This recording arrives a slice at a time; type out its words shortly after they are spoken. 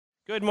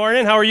Good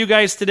morning. How are you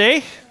guys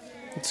today?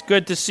 It's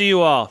good to see you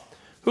all.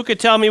 Who could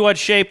tell me what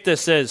shape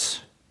this is?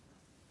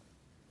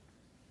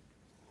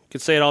 You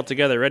could say it all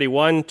together. Ready?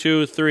 1,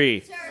 2,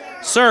 3.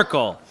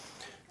 Circle.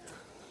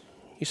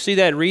 You see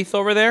that wreath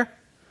over there?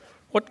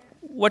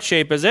 What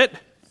shape is it?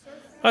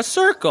 A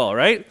circle,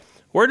 right?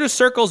 Where do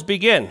circles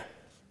begin?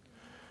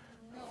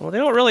 Well, they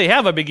don't really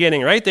have a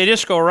beginning, right? They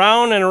just go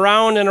round and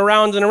around and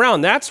around and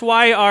around. That's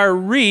why our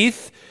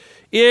wreath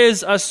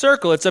is a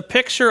circle. It's a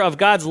picture of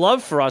God's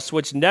love for us,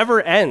 which never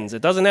ends.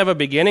 It doesn't have a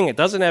beginning. It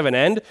doesn't have an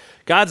end.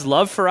 God's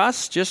love for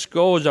us just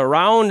goes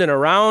around and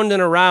around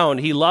and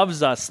around. He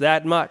loves us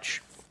that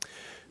much.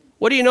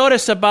 What do you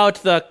notice about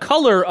the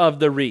color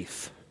of the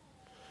wreath?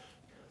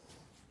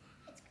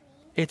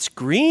 It's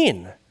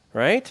green,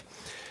 right?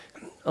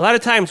 A lot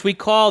of times we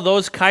call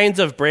those kinds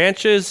of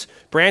branches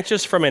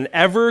from an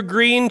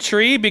evergreen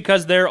tree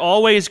because they're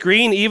always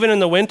green, even in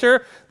the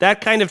winter. That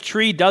kind of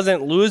tree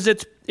doesn't lose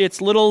its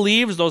little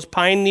leaves, those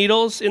pine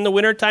needles in the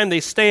wintertime.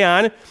 They stay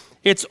on.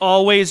 It's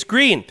always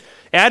green.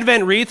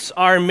 Advent wreaths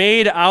are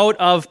made out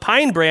of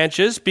pine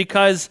branches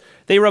because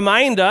they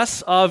remind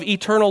us of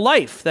eternal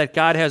life that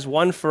God has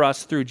won for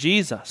us through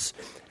Jesus,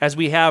 as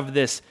we have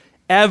this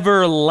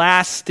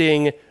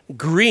everlasting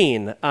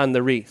green on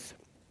the wreath.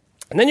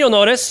 And then you'll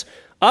notice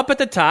up at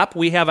the top,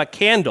 we have a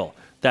candle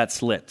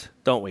that's lit,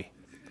 don't we?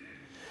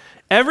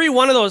 Every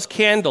one of those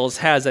candles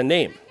has a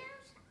name.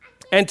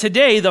 And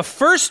today, the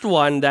first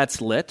one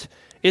that's lit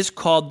is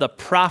called the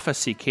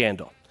prophecy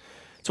candle.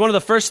 It's one of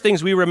the first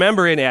things we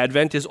remember in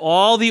Advent is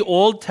all the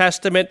Old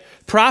Testament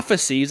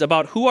prophecies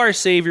about who our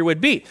Savior would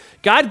be.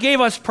 God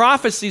gave us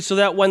prophecies so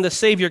that when the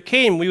Savior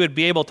came, we would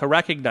be able to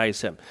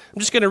recognize him. I'm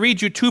just going to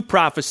read you two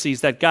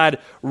prophecies that God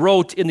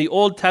wrote in the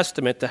Old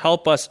Testament to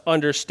help us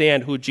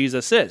understand who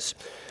Jesus is.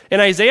 In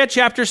Isaiah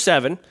chapter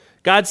 7,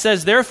 God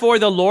says, "Therefore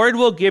the Lord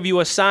will give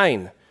you a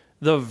sign.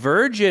 The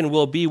virgin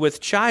will be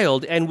with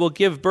child and will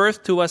give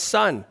birth to a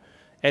son,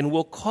 and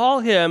will call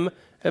him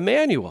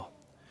Emmanuel."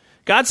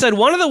 God said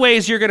one of the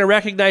ways you're going to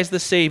recognize the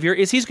Savior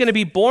is he's going to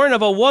be born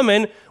of a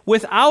woman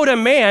without a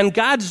man.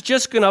 God's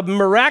just going to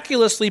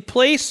miraculously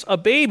place a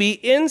baby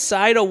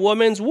inside a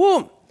woman's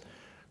womb.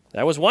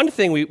 That was one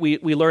thing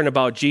we learn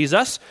about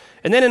Jesus.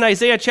 And then in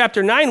Isaiah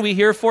chapter 9, we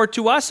hear, "For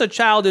to us a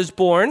child is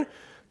born,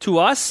 to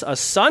us a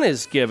son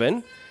is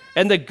given,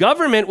 and the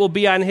government will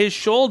be on his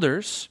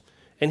shoulders,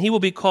 and he will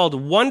be called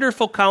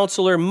Wonderful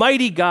Counselor,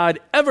 Mighty God,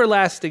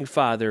 Everlasting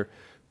Father,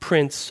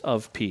 Prince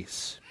of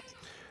Peace."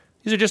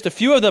 These are just a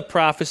few of the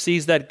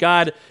prophecies that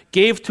God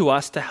gave to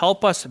us to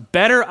help us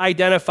better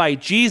identify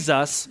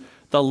Jesus,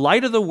 the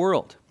light of the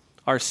world,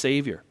 our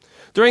Savior.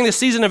 During the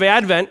season of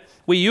Advent,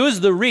 we use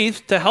the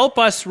wreath to help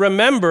us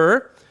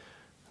remember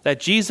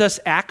that Jesus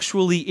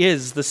actually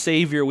is the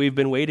Savior we've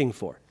been waiting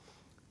for.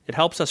 It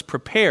helps us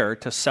prepare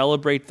to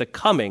celebrate the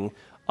coming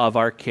of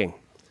our King.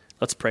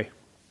 Let's pray.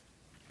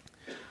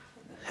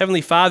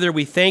 Heavenly Father,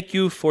 we thank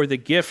you for the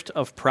gift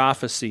of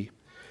prophecy.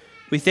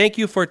 We thank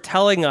you for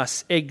telling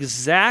us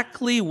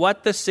exactly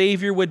what the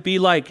Savior would be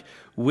like,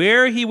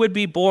 where he would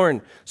be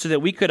born, so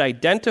that we could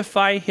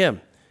identify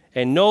him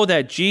and know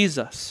that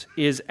Jesus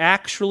is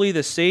actually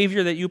the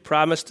Savior that you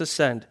promised to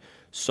send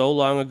so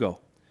long ago.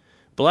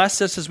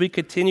 Bless us as we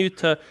continue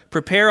to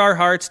prepare our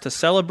hearts to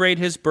celebrate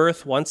his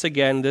birth once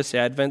again this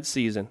Advent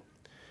season.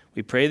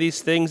 We pray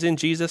these things in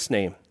Jesus'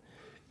 name.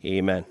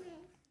 Amen.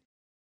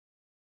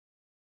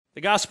 The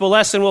gospel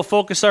lesson we'll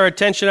focus our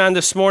attention on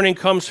this morning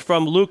comes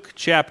from Luke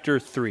chapter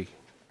 3.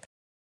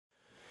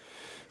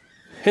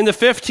 In the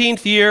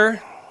 15th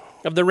year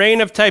of the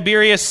reign of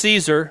Tiberius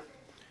Caesar,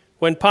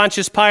 when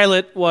Pontius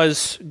Pilate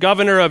was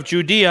governor of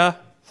Judea,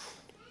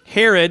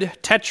 Herod,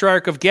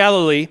 tetrarch of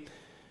Galilee,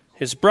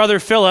 his brother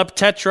Philip,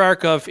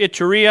 tetrarch of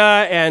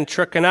Iturea and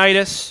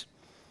Trachonitis,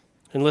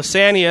 and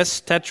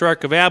Lysanias,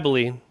 tetrarch of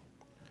Abilene,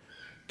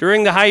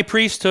 during the high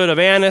priesthood of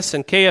Annas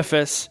and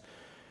Caiaphas,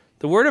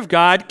 the word of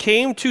God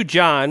came to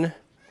John,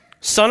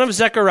 son of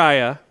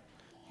Zechariah,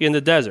 in the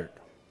desert.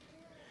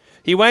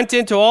 He went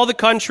into all the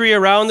country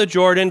around the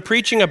Jordan,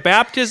 preaching a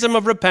baptism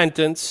of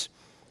repentance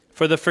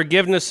for the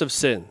forgiveness of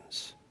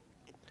sins.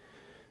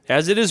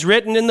 As it is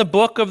written in the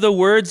book of the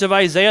words of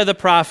Isaiah the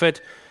prophet,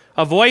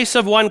 a voice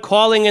of one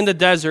calling in the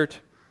desert,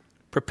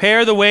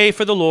 "Prepare the way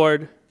for the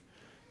Lord,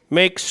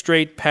 make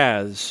straight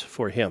paths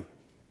for him.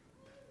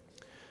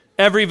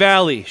 Every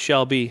valley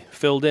shall be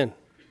filled in,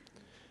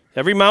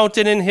 every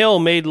mountain and hill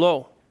made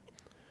low.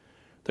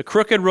 The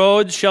crooked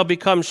roads shall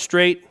become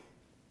straight,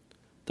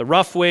 the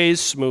rough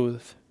ways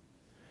smooth,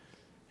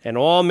 and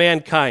all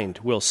mankind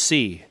will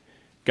see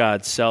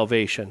God's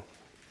salvation."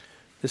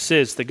 This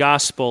is the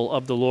gospel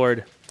of the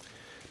Lord.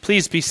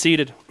 Please be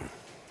seated.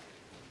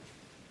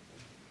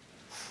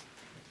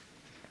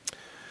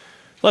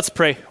 Let's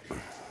pray.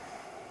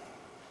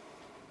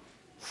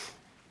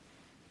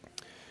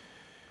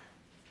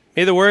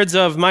 May the words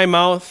of my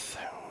mouth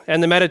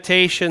and the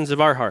meditations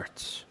of our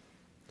hearts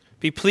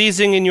be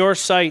pleasing in your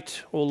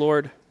sight, O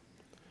Lord,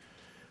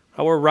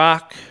 our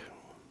rock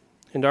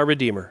and our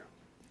Redeemer.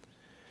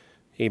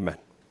 Amen.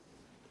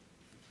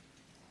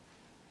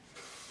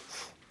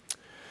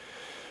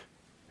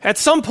 At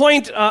some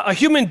point, a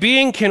human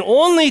being can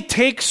only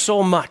take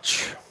so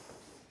much.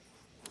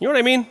 You know what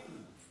I mean?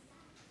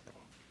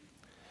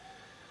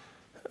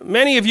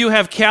 Many of you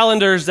have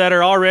calendars that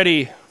are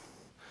already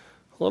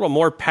a little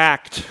more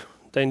packed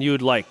than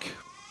you'd like.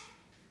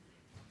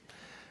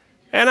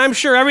 And I'm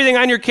sure everything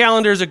on your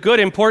calendar is a good,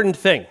 important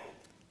thing.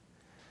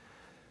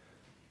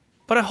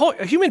 But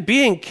a human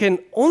being can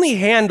only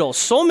handle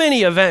so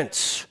many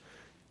events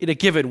in a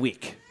given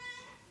week.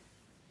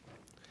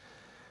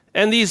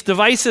 And these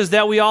devices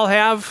that we all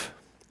have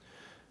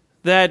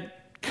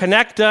that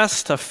connect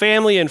us to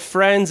family and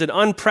friends in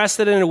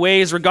unprecedented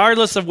ways,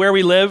 regardless of where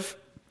we live.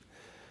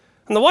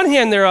 On the one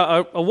hand, they're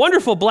a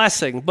wonderful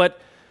blessing, but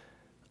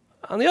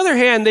on the other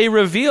hand, they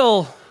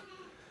reveal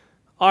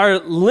our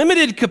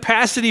limited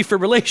capacity for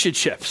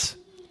relationships.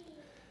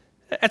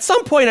 At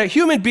some point, a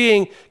human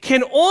being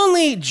can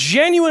only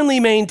genuinely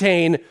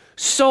maintain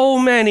so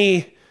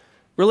many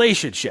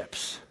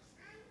relationships.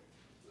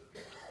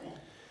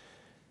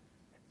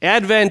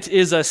 Advent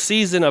is a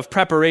season of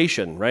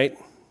preparation, right?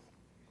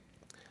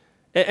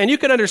 And you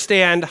can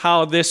understand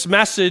how this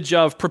message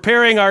of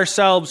preparing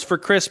ourselves for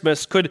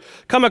Christmas could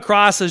come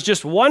across as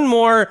just one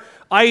more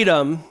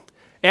item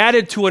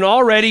added to an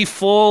already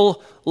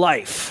full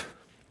life.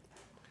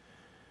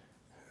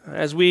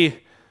 As we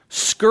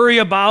scurry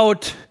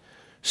about,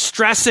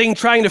 stressing,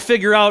 trying to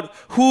figure out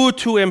who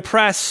to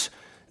impress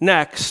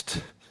next,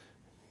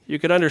 you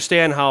can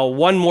understand how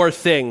one more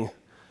thing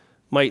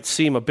might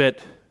seem a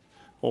bit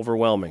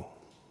overwhelming.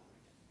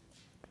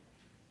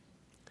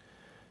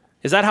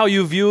 Is that how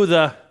you view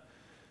the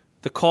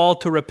call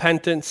to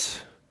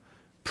repentance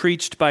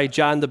preached by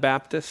John the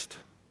Baptist?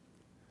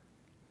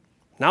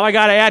 Now I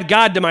got to add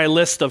God to my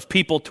list of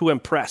people to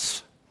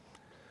impress.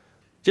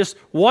 Just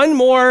one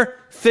more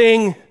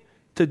thing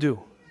to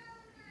do.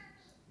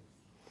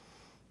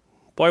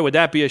 Boy, would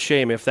that be a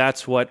shame if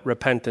that's what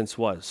repentance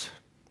was.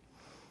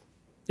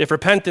 If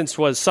repentance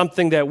was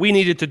something that we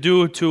needed to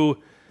do to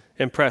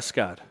impress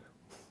God.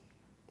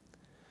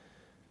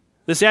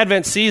 This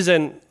Advent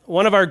season,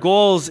 one of our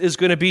goals is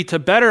going to be to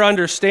better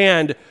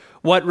understand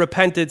what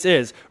repentance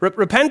is.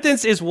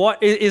 Repentance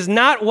is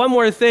not one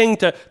more thing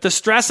to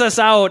stress us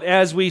out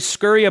as we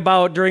scurry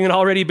about during an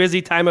already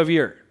busy time of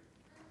year.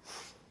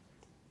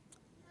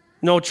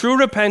 No, true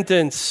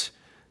repentance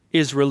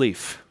is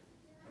relief.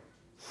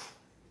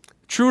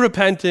 True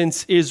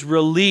repentance is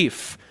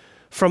relief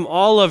from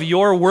all of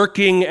your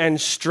working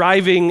and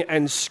striving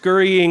and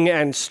scurrying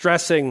and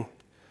stressing.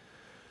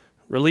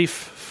 Relief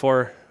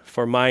for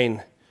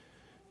mine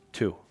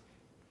too.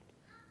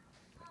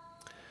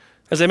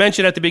 As I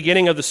mentioned at the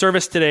beginning of the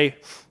service today,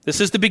 this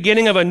is the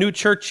beginning of a new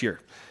church year.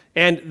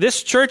 And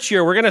this church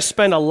year, we're going to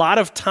spend a lot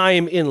of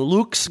time in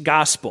Luke's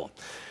gospel.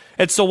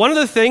 And so one of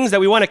the things that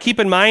we want to keep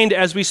in mind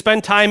as we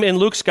spend time in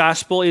Luke's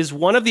gospel is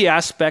one of the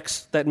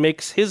aspects that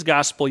makes his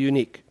gospel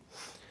unique.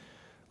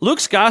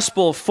 Luke's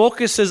gospel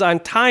focuses on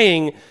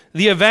tying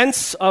the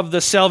events of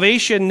the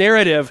salvation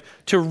narrative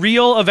to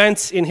real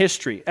events in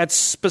history at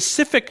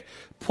specific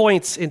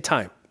points in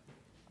time.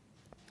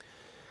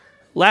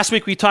 Last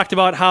week we talked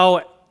about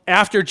how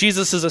after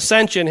Jesus'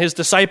 ascension, his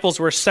disciples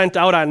were sent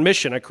out on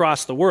mission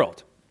across the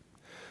world.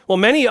 Well,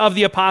 many of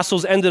the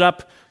apostles ended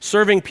up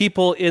serving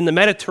people in the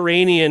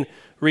Mediterranean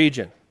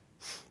region.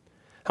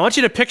 I want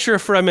you to picture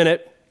for a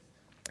minute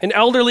an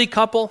elderly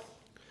couple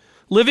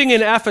living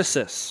in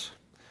Ephesus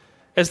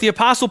as the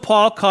Apostle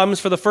Paul comes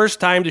for the first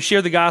time to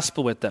share the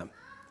gospel with them.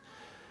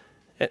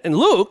 And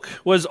Luke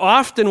was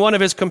often one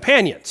of his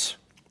companions.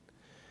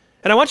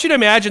 And I want you to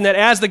imagine that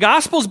as the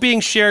gospel's being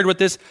shared with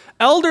this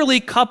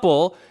elderly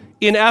couple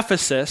in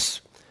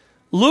Ephesus,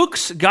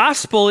 Luke's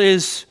gospel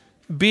is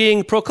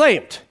being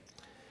proclaimed.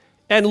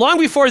 And long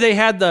before they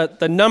had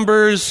the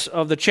numbers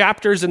of the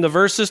chapters and the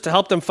verses to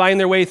help them find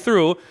their way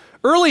through,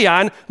 early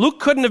on, Luke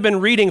couldn't have been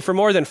reading for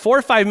more than 4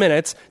 or 5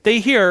 minutes. They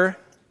hear,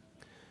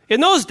 in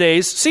those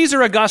days,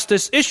 Caesar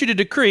Augustus issued a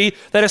decree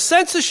that a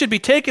census should be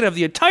taken of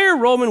the entire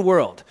Roman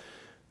world.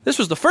 This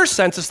was the first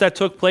census that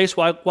took place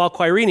while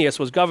Quirinius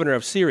was governor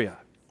of Syria.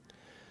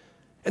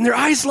 And their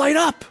eyes light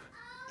up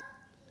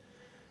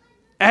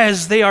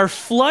as they are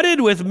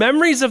flooded with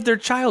memories of their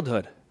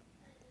childhood.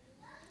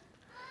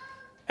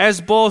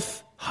 As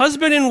both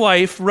husband and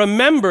wife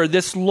remember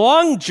this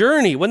long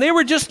journey when they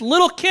were just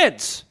little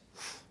kids,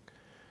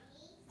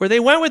 where they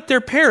went with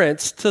their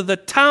parents to the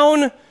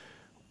town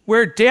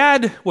where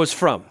Dad was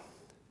from.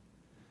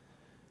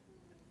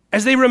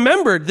 As they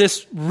remembered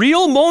this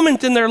real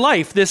moment in their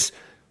life, this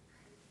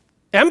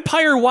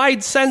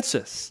empire-wide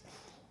census,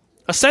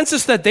 a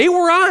census that they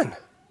were on,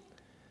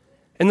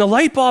 and the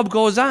light bulb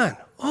goes on.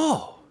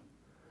 Oh,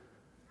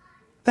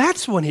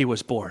 that's when he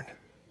was born.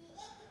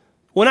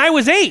 When I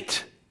was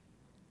 8.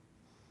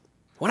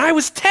 When I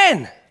was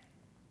 10.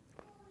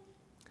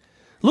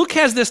 Luke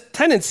has this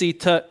tendency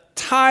to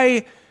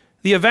tie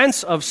the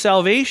events of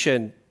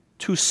salvation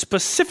to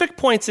specific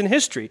points in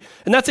history.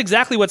 And that's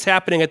exactly what's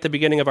happening at the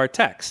beginning of our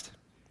text.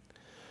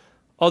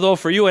 Although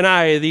for you and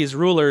I, these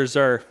rulers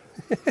are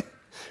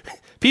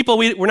people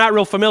we're not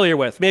real familiar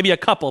with. Maybe a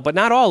couple, but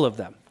not all of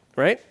them,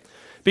 right?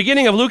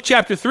 Beginning of Luke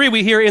chapter 3,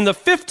 we hear in the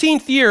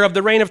 15th year of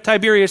the reign of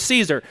Tiberius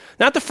Caesar.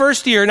 Not the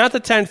first year, not the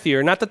 10th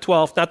year, not the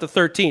 12th, not the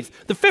 13th.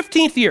 The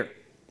 15th year.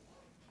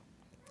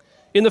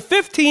 In the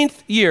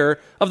 15th year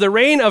of the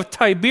reign of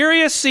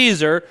Tiberius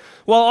Caesar,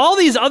 while all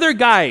these other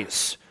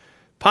guys,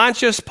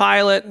 Pontius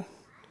Pilate,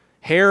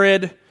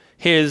 Herod,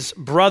 his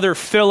brother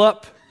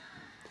Philip,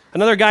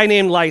 another guy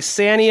named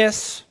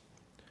Lysanias,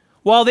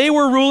 while they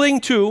were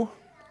ruling too,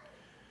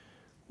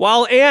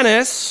 while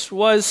Annas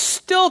was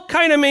still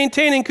kind of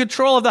maintaining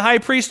control of the high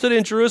priesthood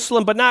in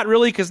Jerusalem, but not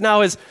really because now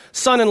his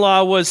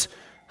son-in-law was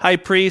high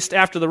priest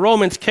after the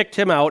Romans kicked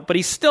him out, but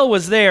he still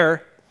was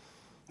there.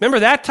 Remember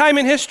that time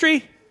in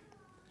history?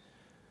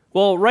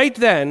 Well, right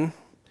then,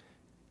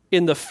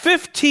 in the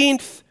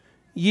 15th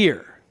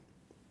year,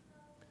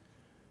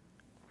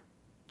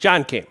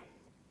 John came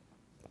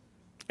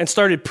and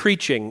started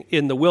preaching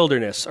in the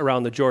wilderness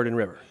around the Jordan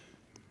River.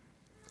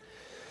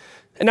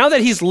 And now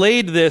that he's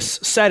laid this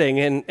setting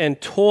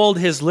and told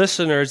his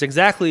listeners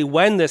exactly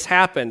when this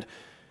happened,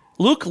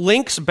 Luke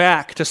links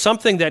back to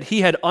something that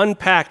he had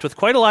unpacked with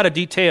quite a lot of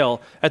detail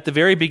at the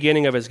very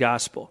beginning of his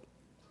gospel.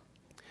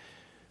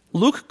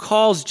 Luke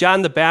calls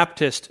John the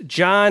Baptist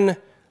John,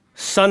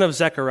 son of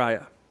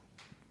Zechariah,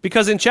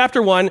 because in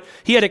chapter 1,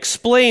 he had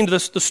explained the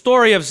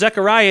story of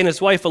Zechariah and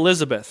his wife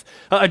Elizabeth,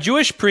 a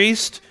Jewish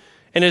priest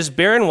and his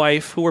barren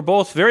wife, who were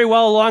both very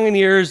well along in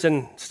years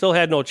and still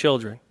had no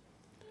children.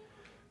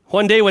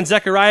 One day when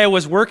Zechariah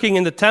was working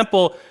in the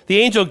temple, the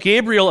angel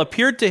Gabriel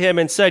appeared to him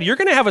and said, "You're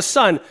going to have a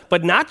son,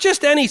 but not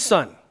just any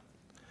son.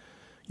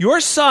 Your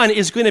son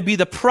is going to be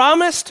the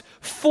promised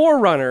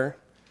forerunner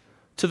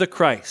to the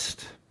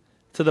Christ,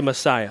 to the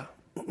Messiah."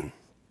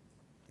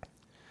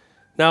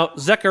 Now,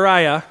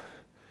 Zechariah,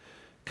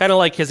 kind of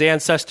like his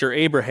ancestor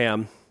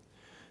Abraham,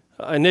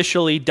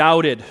 initially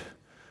doubted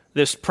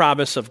this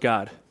promise of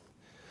God.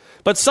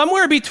 But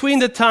somewhere between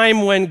the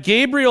time when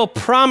Gabriel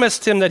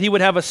promised him that he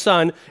would have a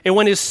son and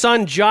when his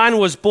son John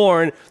was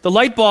born, the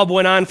light bulb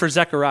went on for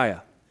Zechariah.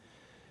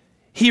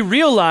 He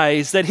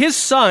realized that his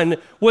son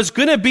was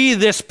going to be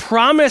this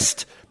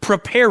promised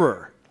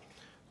preparer,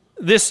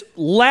 this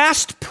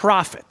last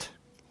prophet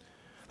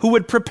who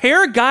would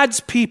prepare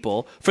God's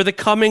people for the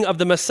coming of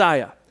the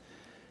Messiah.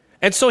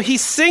 And so he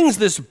sings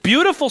this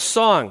beautiful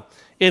song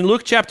in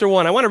Luke chapter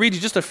 1. I want to read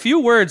you just a few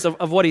words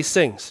of what he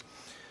sings.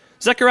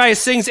 Zechariah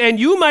sings, "And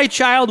you, my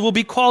child, will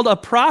be called a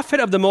prophet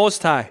of the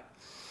Most High,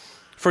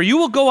 for you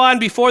will go on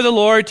before the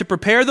Lord to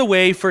prepare the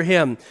way for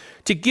him,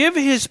 to give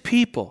his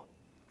people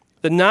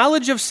the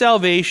knowledge of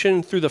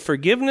salvation through the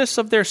forgiveness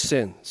of their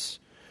sins,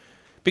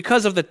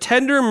 because of the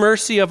tender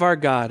mercy of our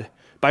God,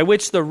 by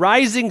which the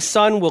rising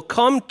sun will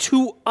come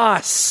to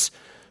us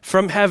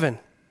from heaven,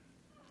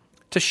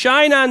 to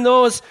shine on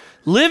those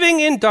living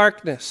in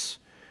darkness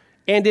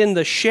and in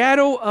the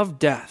shadow of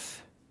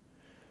death,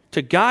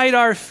 to guide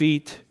our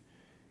feet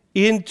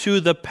into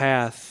the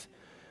path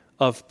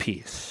of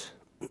peace."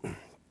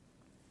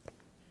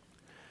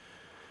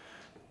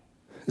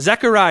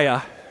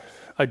 Zechariah,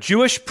 a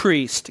Jewish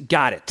priest,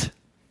 got it.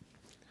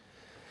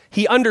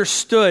 He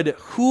understood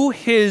who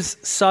his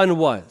son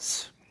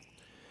was,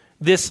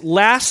 this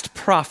last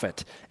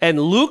prophet.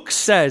 And Luke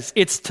says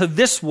it's to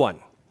this one,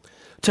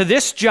 to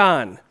this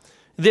John,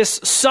 this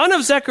son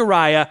of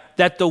Zechariah,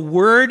 that the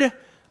word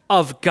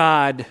of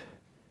God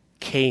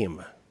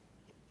came.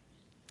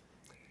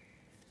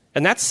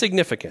 And that's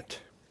significant.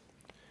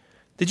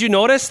 Did you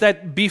notice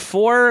that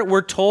before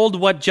we're told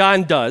what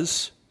John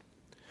does,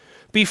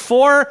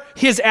 before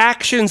his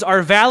actions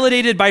are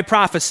validated by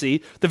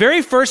prophecy, the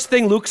very first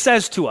thing Luke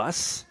says to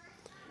us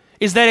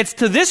is that it's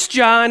to this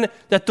John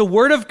that the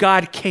word of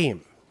God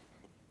came.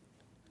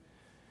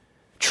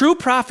 True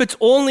prophets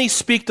only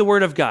speak the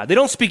word of God. They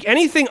don't speak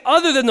anything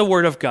other than the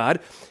word of God.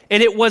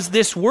 And it was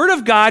this word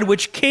of God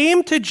which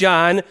came to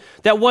John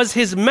that was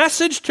his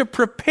message to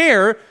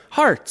prepare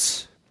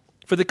hearts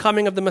for the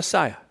coming of the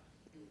Messiah.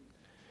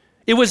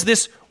 It was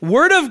this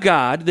word of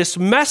God, this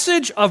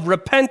message of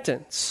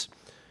repentance,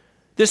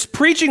 this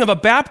preaching of a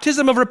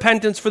baptism of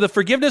repentance for the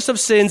forgiveness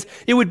of sins.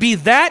 It would be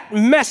that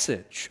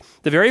message,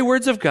 the very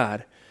words of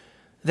God,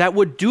 that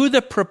would do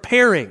the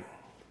preparing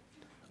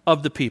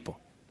of the people.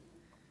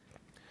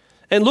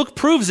 And Luke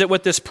proves it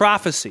with this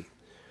prophecy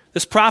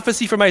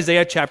from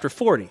Isaiah chapter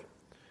 40.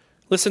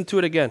 Listen to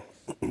it again.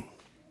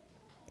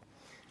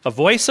 "A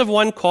voice of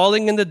one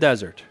calling in the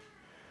desert,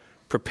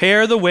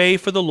 prepare the way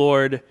for the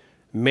Lord,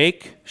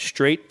 make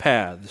straight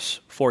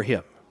paths for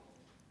him.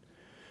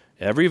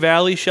 Every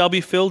valley shall be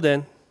filled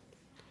in,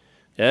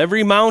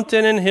 every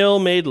mountain and hill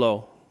made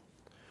low.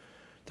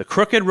 The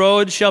crooked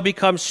road shall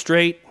become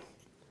straight,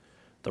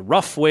 the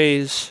rough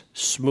ways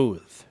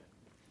smooth.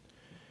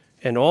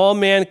 And all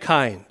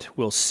mankind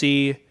will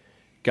see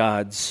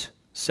God's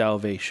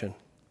salvation."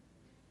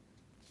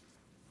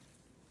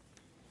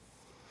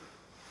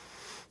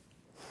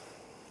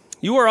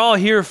 You are all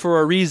here for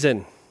a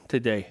reason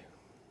today.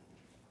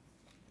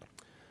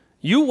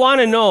 You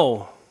want to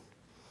know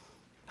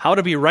how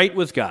to be right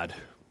with God.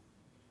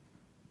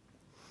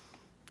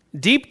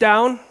 Deep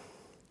down,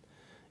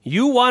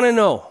 you want to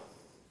know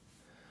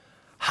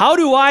how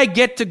do I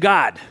get to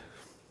God?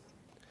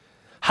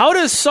 How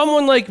does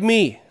someone like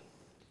me,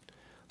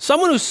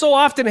 someone who so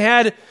often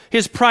had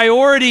his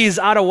priorities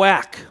out of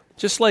whack,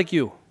 just like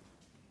you,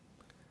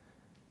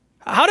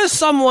 how does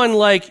someone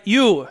like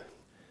you,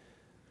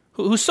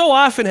 who so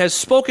often has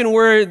spoken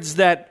words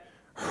that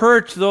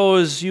hurt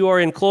those you are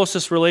in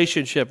closest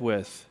relationship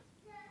with,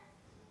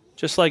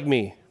 just like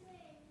me,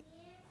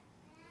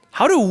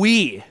 how do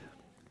we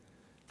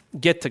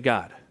get to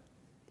God?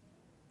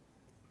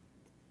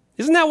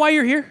 Isn't that why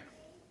you're here?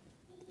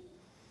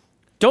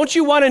 Don't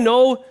you want to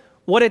know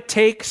what it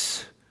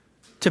takes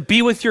to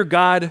be with your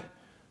God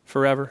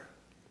forever?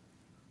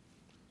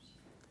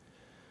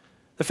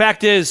 The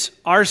fact is,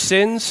 our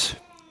sins,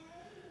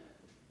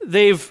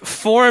 they've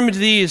formed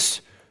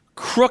these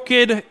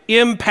crooked,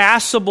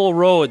 impassable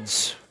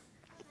roads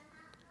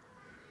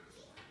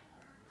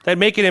that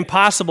make it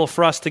impossible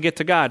for us to get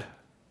to God.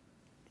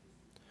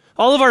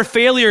 All of our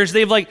failures,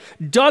 they've like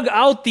dug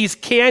out these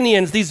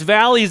canyons, these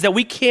valleys that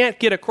we can't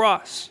get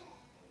across.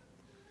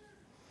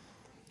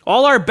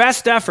 All our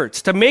best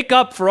efforts to make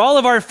up for all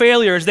of our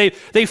failures, they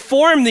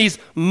form these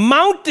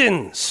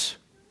mountains.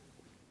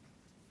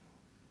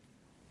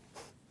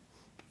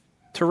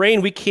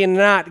 Terrain we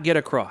cannot get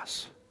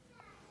across,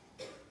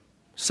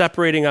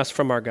 separating us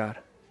from our God.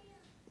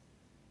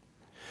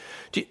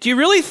 Do you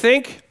really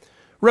think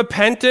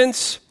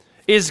repentance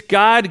is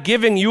God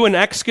giving you an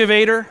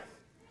excavator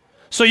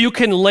so you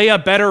can lay a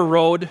better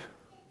road?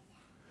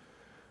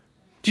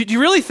 Do you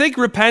really think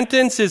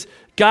repentance is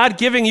God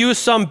giving you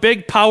some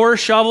big power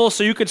shovel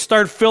so you could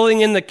start filling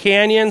in the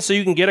canyon so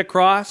you can get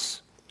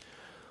across?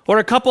 Or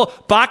a couple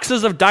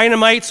boxes of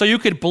dynamite so you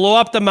could blow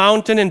up the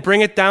mountain and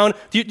bring it down?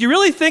 Do you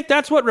really think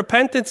that's what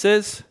repentance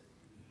is?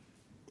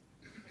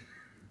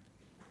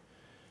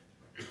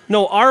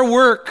 No, our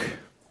work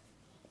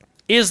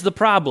is the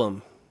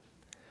problem.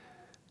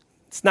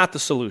 It's not the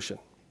solution.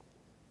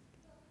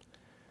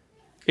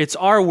 It's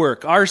our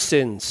work, our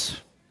sins,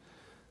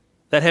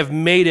 that have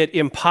made it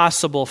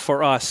impossible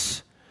for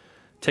us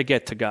to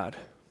get to God.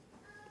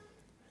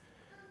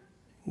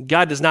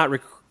 God does not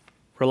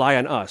rely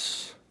on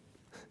us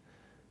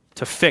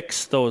to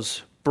fix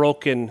those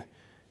broken,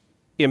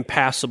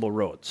 impassable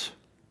roads.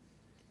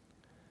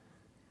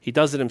 He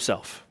does it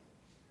himself.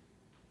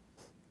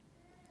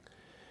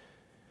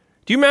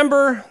 Do you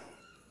remember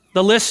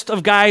the list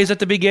of guys at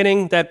the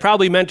beginning that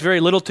probably meant very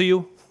little to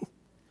you?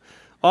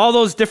 All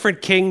those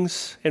different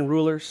kings and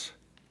rulers.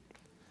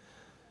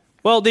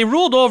 Well, they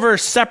ruled over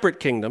separate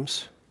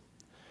kingdoms,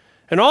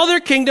 and all their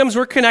kingdoms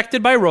were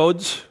connected by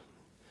roads,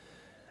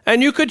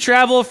 and you could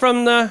travel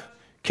from the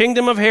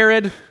kingdom of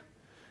Herod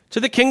to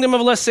the kingdom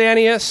of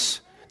Lysanias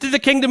to the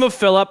kingdom of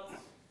Philip,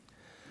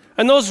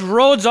 and those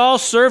roads all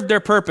served their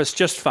purpose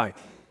just fine.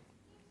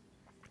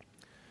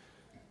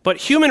 But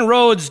human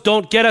roads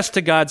don't get us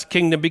to God's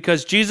kingdom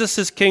because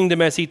Jesus'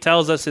 kingdom, as he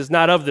tells us, is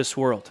not of this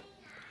world.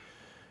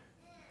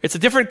 It's a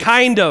different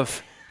kind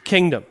of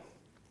kingdom.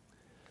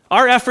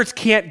 Our efforts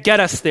can't get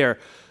us there.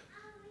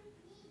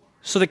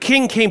 So the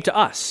king came to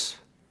us.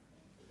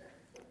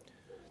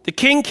 The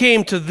king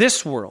came to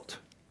this world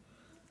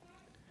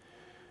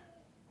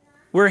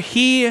where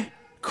he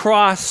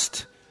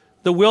crossed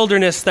the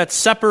wilderness that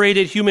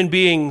separated human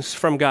beings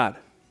from God,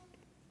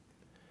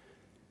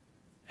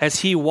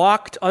 as he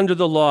walked under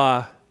the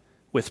law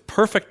with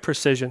perfect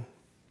precision.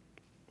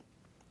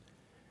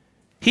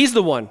 He's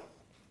the one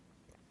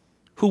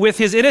who, with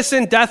his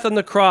innocent death on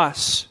the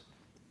cross,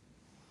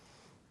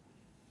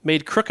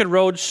 made crooked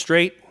roads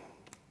straight,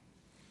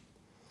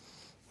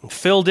 and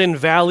filled in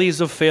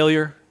valleys of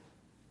failure,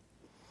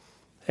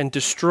 and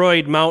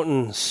destroyed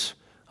mountains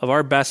of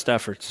our best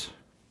efforts,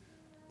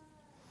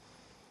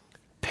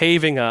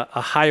 paving a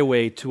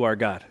highway to our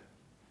God.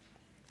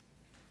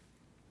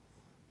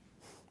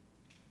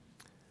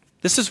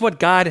 This is what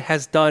God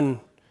has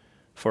done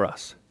for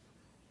us.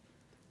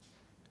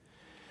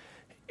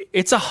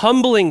 It's a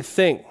humbling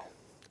thing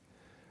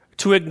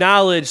to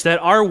acknowledge that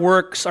our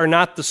works are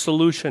not the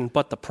solution,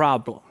 but the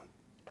problem.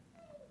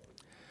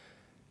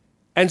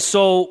 And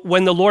so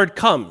when the Lord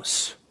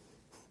comes,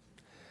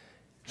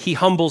 he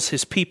humbles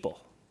his people,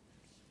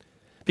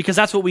 because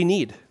that's what we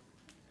need.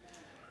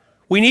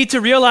 We need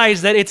to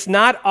realize that it's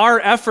not our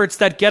efforts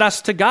that get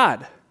us to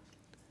God.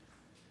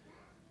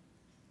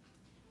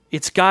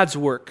 It's God's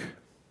work.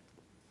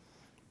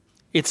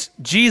 It's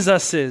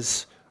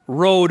Jesus'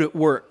 road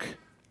work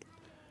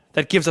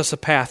that gives us a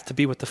path to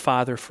be with the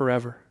Father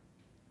forever.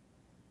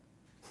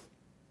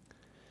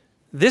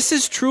 This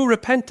is true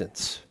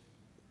repentance.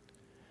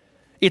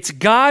 It's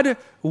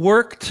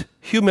God-worked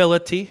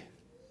humility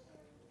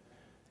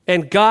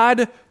and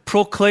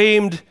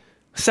God-proclaimed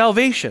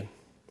salvation.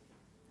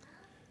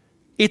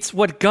 It's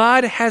what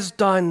God has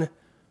done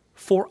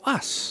for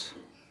us.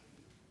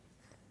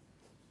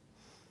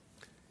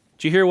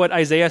 Did you hear what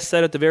Isaiah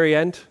said at the very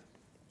end?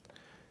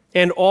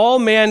 And all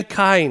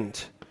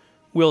mankind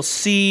will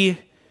see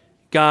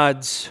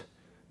God's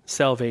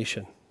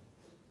salvation.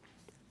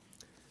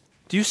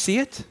 Do you see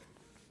it?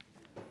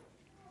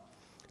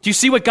 Do you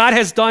see what God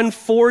has done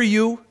for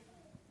you?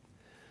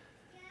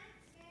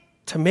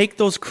 to make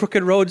those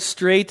crooked roads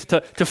straight,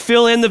 to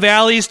fill in the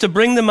valleys, to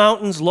bring the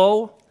mountains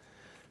low,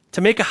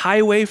 to make a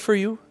highway for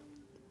you?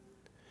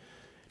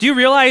 Do you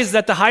realize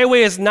that the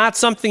highway is not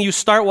something you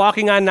start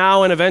walking on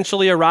now and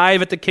eventually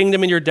arrive at the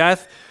kingdom in your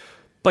death,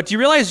 but do you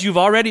realize you've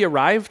already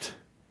arrived?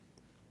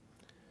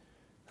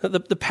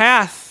 The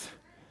path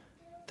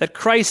that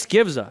Christ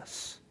gives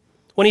us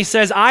when he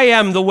says, I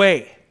am the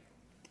way,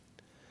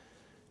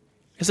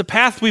 is a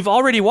path we've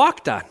already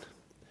walked on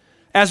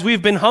as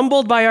we've been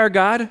humbled by our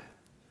God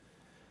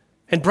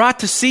and brought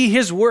to see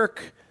his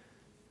work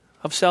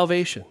of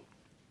salvation.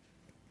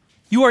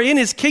 You are in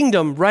his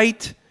kingdom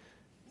right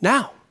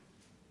now.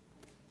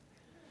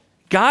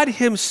 God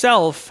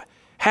himself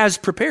has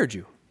prepared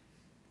you.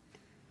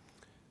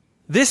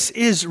 This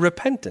is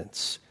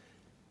repentance,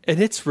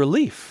 and it's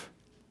relief.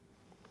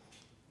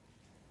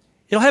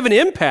 It'll have an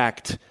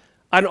impact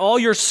on all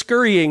your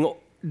scurrying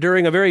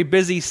during a very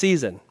busy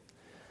season.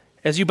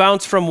 As you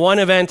bounce from one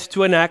event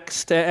to a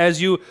next,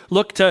 as you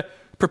look to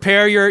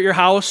prepare your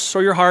house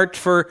or your heart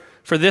for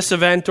this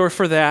event or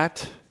for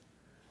that.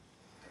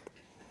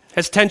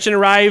 As tension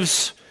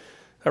arises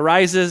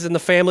in the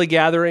family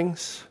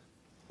gatherings,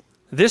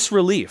 this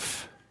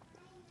relief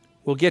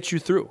will get you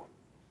through.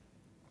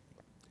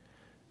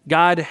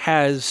 God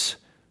has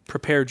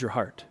prepared your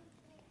heart.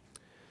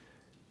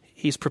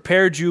 He's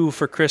prepared you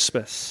for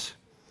Christmas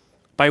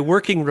by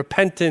working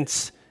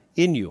repentance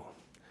in you.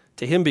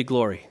 To him be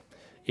glory.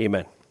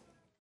 Amen.